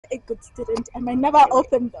a good student. I might never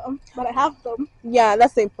open them, but I have them. Yeah,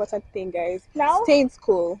 that's the important thing, guys. Now, stay in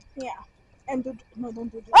school. Yeah. And don't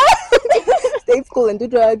do drugs. Stay in school and do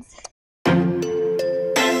drugs.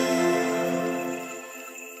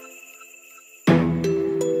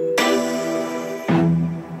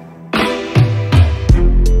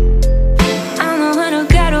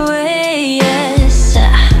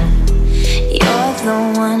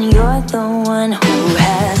 You're the one who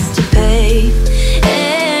has to pay.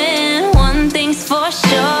 And one thing's for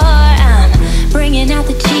sure, I'm bringing out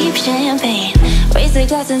the cheap champagne. Raise the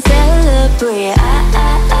glass and celebrate us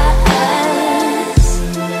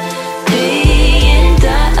being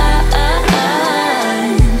done.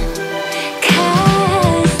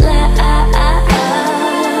 'Cause love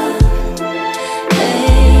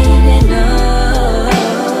ain't enough.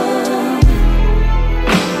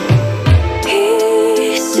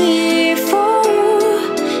 Easy for you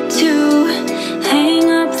to hang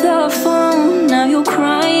up the phone. Now you're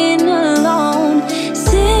crying alone.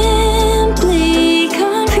 Simply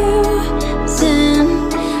confusing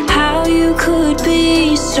how you could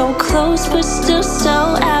be so close but still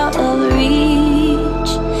so out of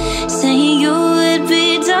reach. Saying you would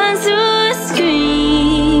be done through a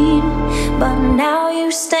screen, but now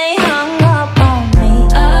you stay hung up on me.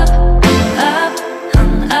 Up,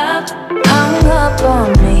 hung up, hung up on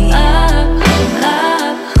me. Up,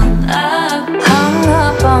 hung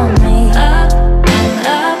up on me. Up,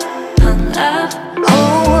 hung up. Who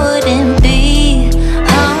wouldn't be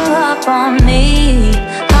hung up on me?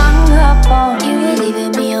 Hung up on me. You were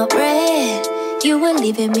leaving me on red. You were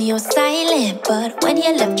leaving me on silent. But when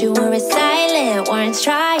you left, you weren't silent. Weren't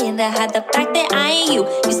trying to hide the fact that I ain't you.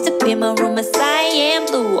 Used to be my room a cyan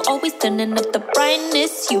blue. Always turning up the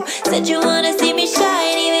brightness. You said you wanna see me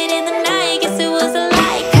shine even in the night. Guess it was a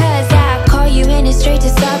lie. 'Cause I call you and it's straight to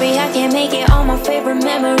sorry. I can't make it. All my favorite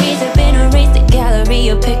memories have been erased. The gallery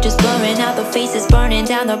of pictures blurring out the faces, burning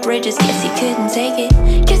down the bridges. Guess you couldn't take it.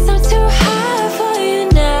 Guess I'm too high for you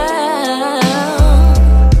now,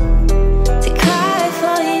 to cry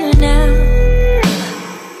for you now.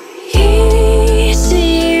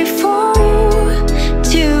 Easy for you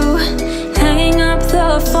to hang up the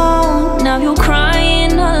phone. Now you're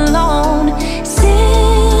crying alone.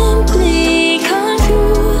 Simply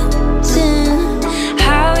confusing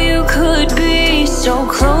how you could be so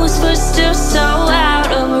close but still so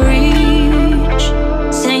out of reach.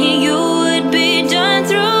 Saying you would be done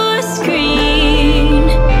through a screen,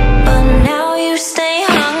 but now you stay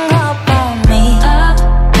hung up on me. Up,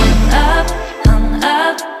 hung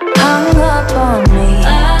up, hung up on me.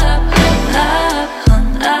 Up,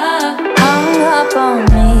 hung up on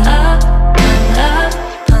me. Up,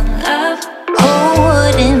 hung up. Who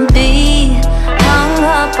wouldn't be hung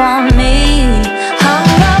up on me? Hung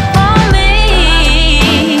up on me.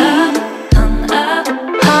 Up, hung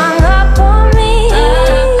up on me.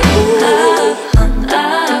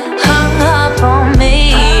 Hung up on me.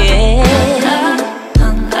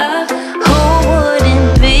 Who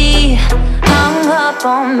wouldn't be hung up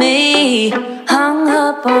on me? Hung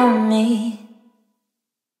up on me.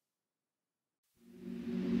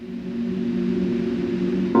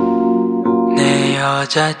 내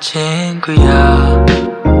여자친구야,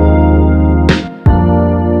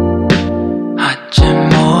 어쩜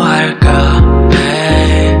뭐 할까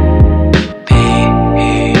baby.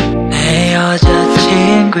 내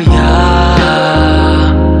여자친구야,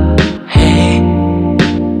 hey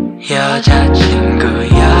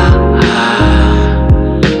여자친구야,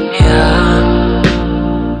 yeah.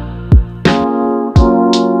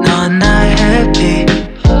 넌 나의 happy,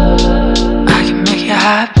 I can make you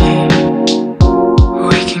happy.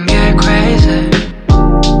 We can get crazy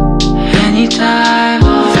anytime.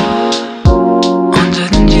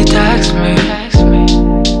 언제든지 text me,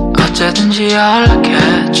 어쩌든지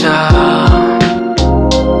연락해줘.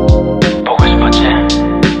 보고 싶었지?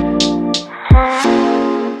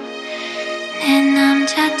 내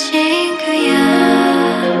남자친구야,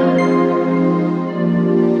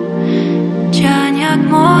 저녁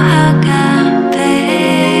뭐 할까 baby.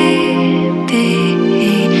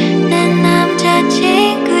 내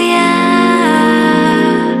남자친구야,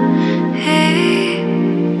 hey,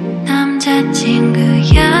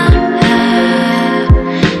 남자친구야.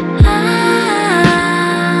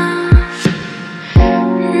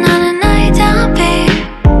 너는 나의 답이.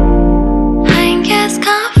 I can get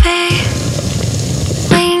coffee.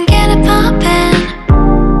 We can get it poppin'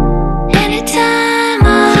 anytime.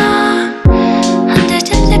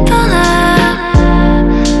 언제든지 pull up,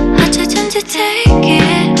 어쩌든지 take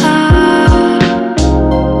it all.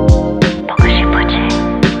 보고 싶었지?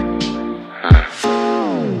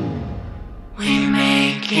 We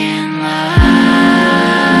make it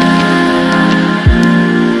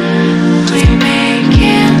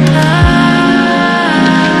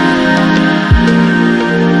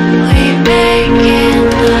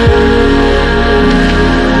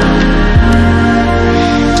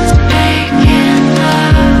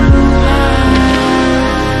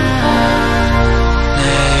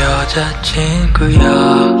거야.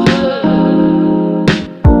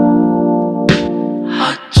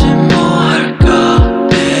 어찌 뭐 할까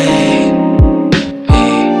baby.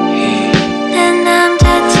 내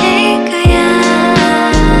남자친구야.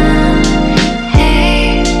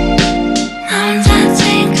 Hey,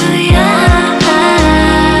 남자친구야.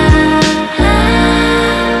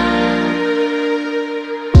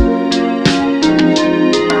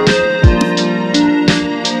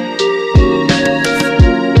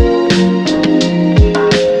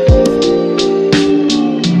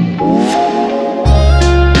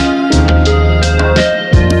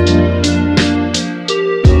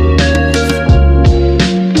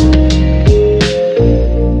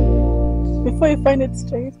 Before you find it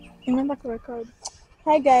straight, remember to record.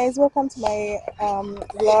 Hi guys, welcome to my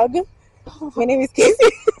vlog. My name is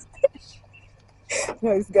Casey.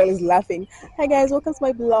 No, this girl is laughing. Hi guys, welcome to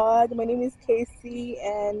my vlog. My name is Casey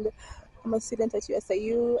and I'm a student at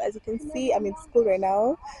USIU. As you can see, I'm in school right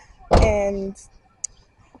now and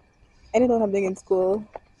I don't know what I'm doing in school.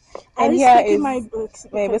 And here is my books.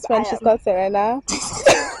 my best friend. She's called Serena.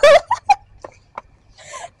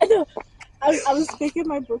 I know. I was picking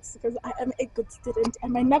my books because I am a good student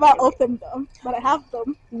and I never open them, but I have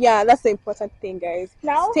them. Yeah, that's the important thing, guys.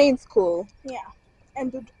 Now? Stay in school. Yeah.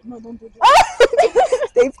 And don't do drugs.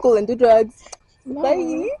 Stay in school and do drugs. No.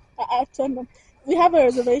 Bye. I turned them. We have a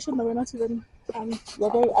reservation that we're not even. We're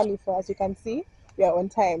very early for us. You can see we are on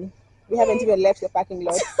time. We haven't even left the parking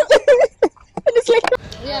lot. It's like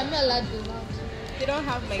Yeah, I'm not allowed to now. They don't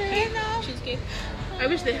have my cake, cheesecake. I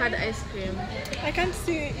wish they had ice cream. I can't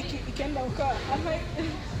see Ikenda Uka.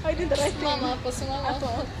 I did the right thing. Mama,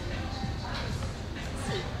 mama.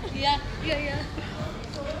 Yeah.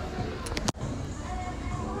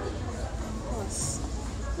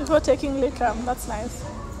 Before taking liquor, that's nice.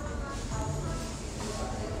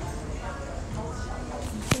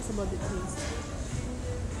 Thanks about the taste.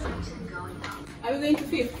 Are we going to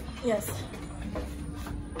fifth? Yes.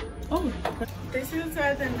 Oh. This is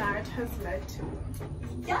where the night has led to.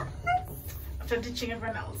 Yes. After ditching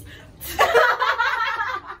everyone else.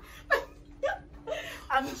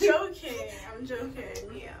 I'm joking.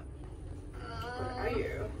 Yeah. Where are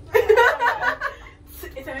you?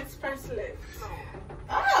 It's an express lift.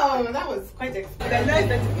 Oh, that was quite expensive. I know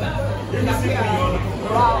that.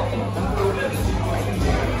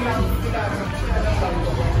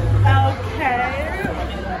 Okay.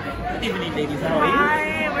 Good evening, ladies. How are you?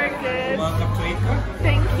 Hi, we're good. Welcome to Eckra.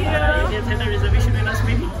 Thank you. Is there a reservation with us,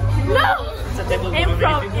 maybe? No! It's a table for many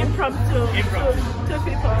people. Impromptu. Two people. Would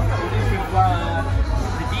you prefer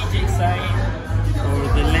the DJ side or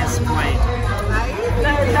the less quiet?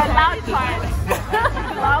 The loud part.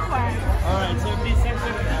 Loud part. Alright, so this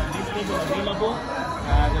section, this table is available.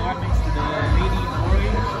 The one next to the lady in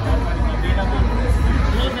orange, that one is available.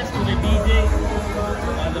 Closest to the DJ,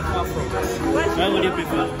 the far from. Where would you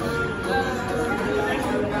prefer?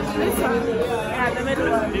 This one. Yeah, the middle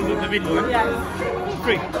one. This is the middle one? Yeah.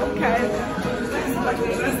 Free. Okay. It's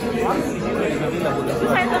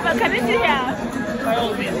available. Can you see here? By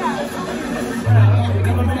all means.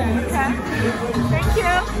 Okay. Thank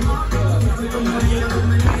you.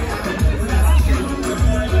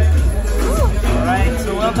 Alright,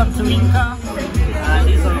 so welcome to Inca.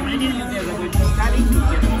 These are ready. You guys are going to study.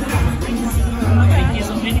 Thank you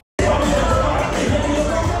so much.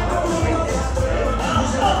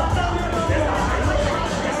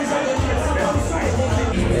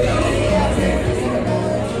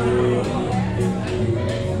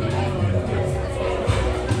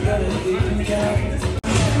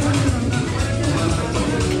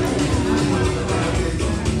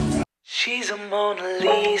 She's a Mona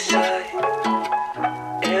Lisa.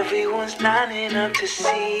 Everyone's lining up to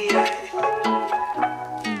see her.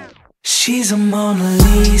 She's a Mona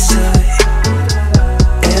Lisa.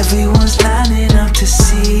 Everyone's lining up to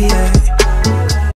see her.